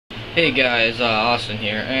Hey guys, Austin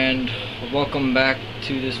here, and welcome back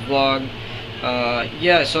to this vlog.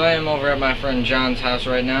 Yeah, so I am over at my friend John's house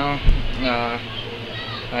right now.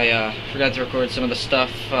 I forgot to record some of the stuff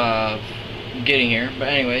getting here, but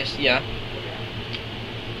anyways, yeah.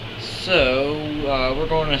 So, we're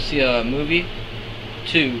going to see a movie,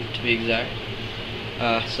 2 to be exact.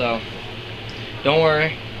 So, don't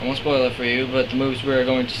worry, I won't spoil it for you, but the movies we're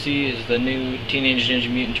going to see is the new Teenage Ninja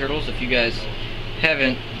Mutant Turtles. If you guys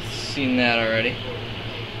haven't seen that already,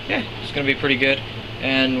 yeah, it's gonna be pretty good.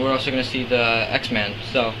 And we're also gonna see the X-Men,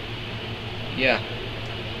 so yeah,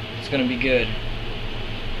 it's gonna be good.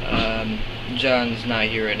 John's not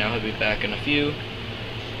here right now, he'll be back in a few,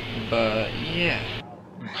 but yeah.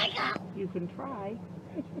 You can try.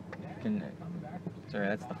 Sorry,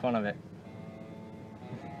 that's the fun of it.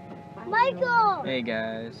 Michael! Hey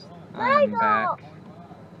guys, Michael! I'm back.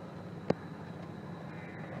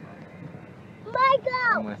 Michael!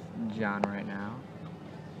 I'm with John right now.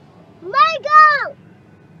 Michael!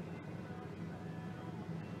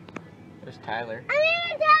 There's Tyler. I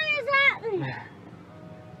need to tell you something.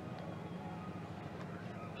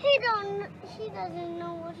 He doesn't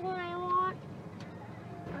know which one I want.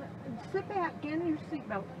 Sit back in your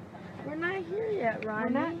seatbelt. We're not here yet, Ronnie.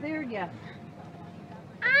 We're not there yet.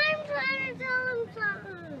 I'm trying to tell him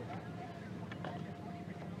something.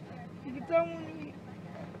 You can tell me.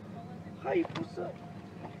 Hi, what's up?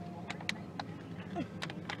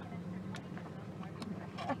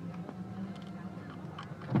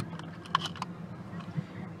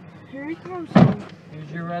 Here he comes.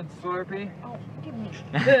 Here's your red Slurpee. Oh, give me.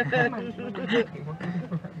 Come on.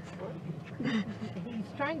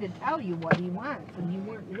 He's trying to tell you what he wants, and you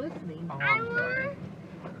weren't listening. Oh, I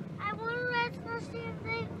want a red slushie. If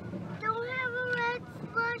they don't have a red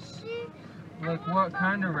slushie. Like what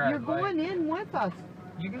kind of red? You're going in with us.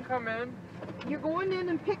 You can come in. You're going in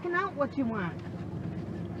and picking out what you want.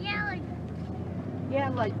 Yeah,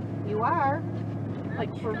 like you are.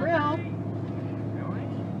 Like for real.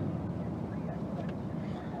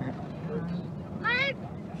 my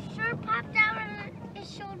shirt popped out and it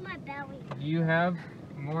showed my belly. Do you have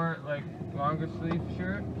more like longer sleeve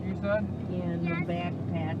shirt? You said. In the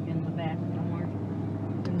backpack, in the back somewhere.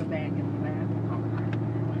 In the bag, in the back.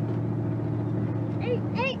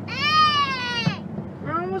 Hey!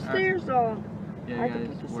 We're almost there, so. Yeah,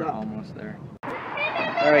 guys, we're almost there.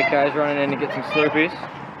 Alright guys, running in to get some Slurpees.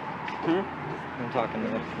 I'm talking to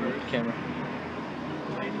the camera.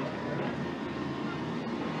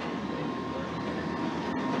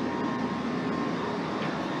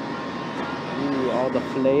 Ooh, all the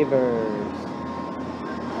flavors.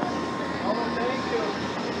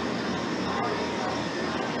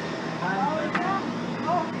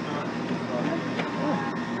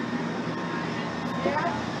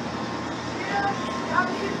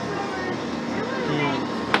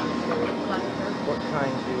 What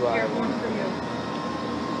kind do I want?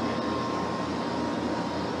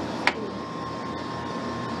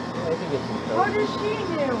 I can get some Coke. What does she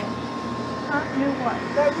do? Knew what?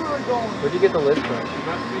 That we were going. Where'd you get the list from? She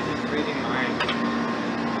must be just reading mine.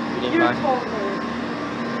 You didn't You buy? told her.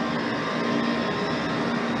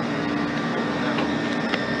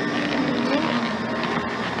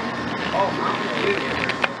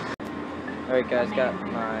 Alright guys, got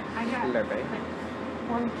my Slurpee.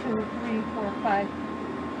 1, 2, 3, 4, 5.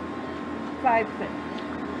 5, 6.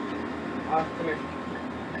 Come here.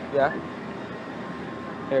 Yeah?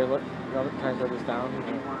 Here, look. Robert, can I throw this down?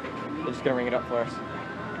 They're just gonna ring it up for us.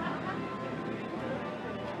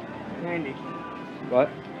 Candy. What?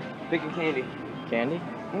 Pick a candy. Candy?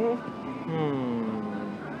 Mm-hmm.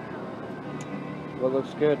 What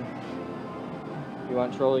looks good? You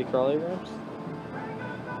want trolley crawly ribs?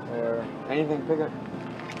 Or Anything. Pick it.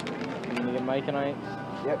 you gonna get Mike and Ike's?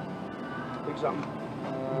 Yep. Pick something.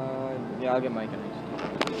 Yeah, I'll get Mike and Ike's.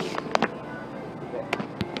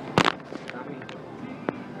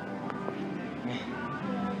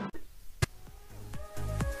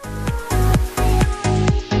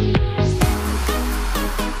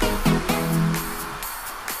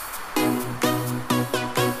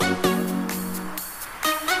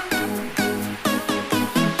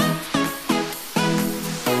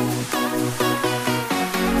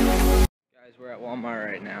 Guys, we're at Walmart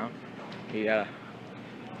right now. We gotta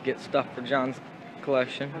get stuff for John's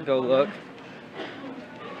collection. Go look.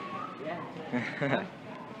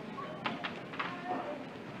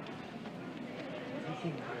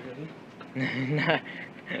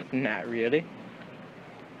 not really.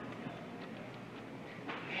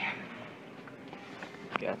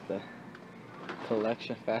 Got the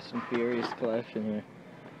collection, Fast and Furious collection here.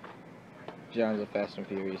 John's a Fast and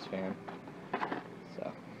Furious fan,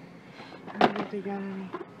 so they got any.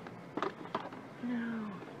 No.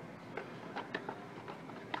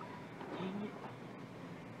 Dang it.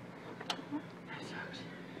 That sucks.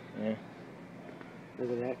 Yeah. Look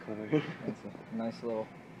at that car. That's a nice little.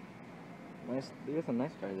 Nice. There's a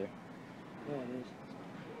nice car there. Yeah, it is.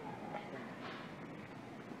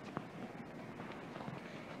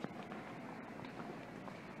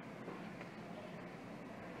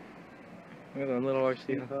 Look at that little RC.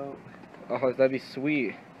 Speedboat. Oh, that'd be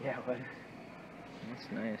sweet. Yeah, what?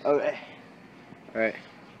 That's nice. Okay. Alright.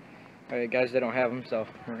 Alright, guys, they don't have them, so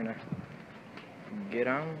we're gonna get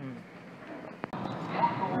on.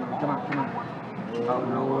 Come on, come on. Oh,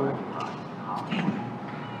 no.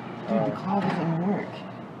 Dude, the car doesn't work.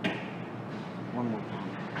 One more time.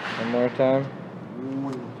 One more time.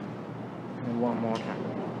 One. And one more time.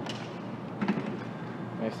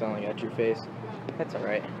 I sound like at your face. That's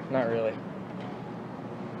alright. Not really.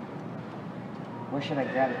 Where should I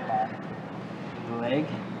grab it by? The leg?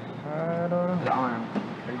 I don't know. The arm?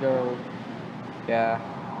 There you go. Yeah.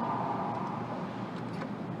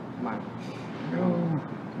 Come on.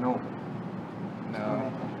 No.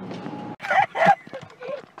 No.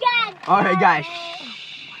 Dad! Alright, guys.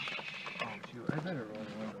 Oh shoot, I better roll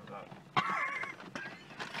the windows up.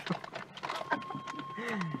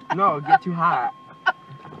 No, it'll get too hot.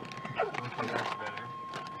 Okay, that's better.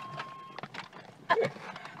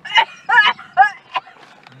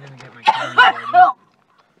 I'm gonna get my camera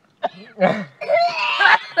ready.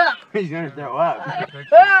 He's gonna throw up. Take a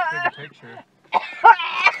picture. I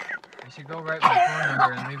should go write my phone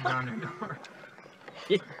number and leave it on the door.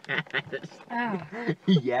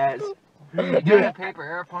 Yes. You got a paper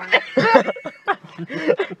airplane?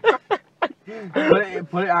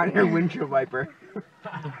 Put it on your windshield wiper.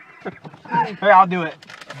 Here, I'll do it.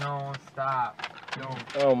 No, stop. Don't.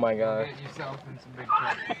 Oh my You'll god. get yourself in some big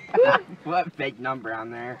trouble. What fake number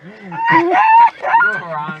on there? Go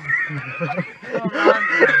Ron. Go Ron.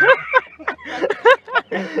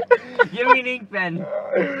 Give me an ink pen.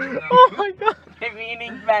 Oh my god. Give me an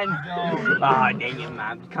ink pen. No. Oh, dang it,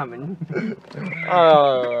 Mom's coming.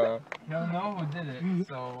 He'll know who did it,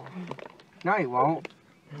 so. No, he won't.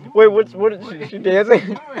 Wait, what is she dancing?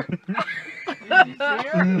 Did you see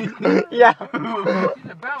her? Yeah.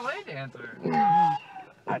 She's a ballet dancer.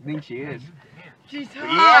 I think she is. She's Yeah,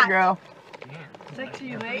 hot. girl. Damn. Sexy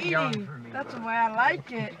You're lady. young for me, That's the but way I like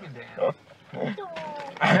you it. can dance.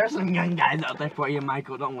 There's some young guys out there for you,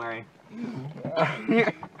 Michael. Don't worry. I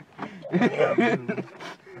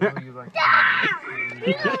know you like to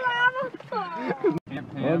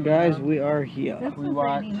Well, guys, we are here. This We is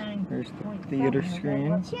watched. 89.7. There's the theater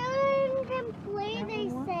screen. Children can play, they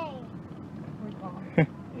say.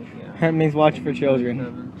 That means watch for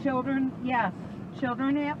children. Children, yes.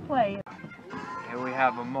 Children at play. Here we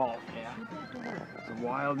have a moth. It's a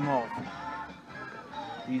wild moth.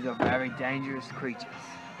 These are very dangerous creatures.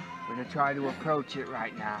 We're gonna try to approach it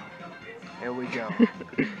right now. Here we go.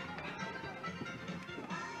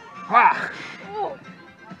 Ha!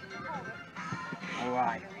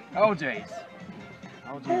 Alright. OJ's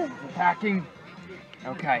is attacking.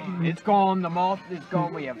 Okay, it's gone. The moth is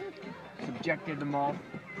gone. We have subjected the moth.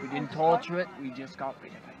 We didn't torture it. We just got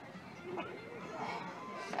rid of it.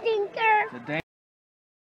 Stinker! It's a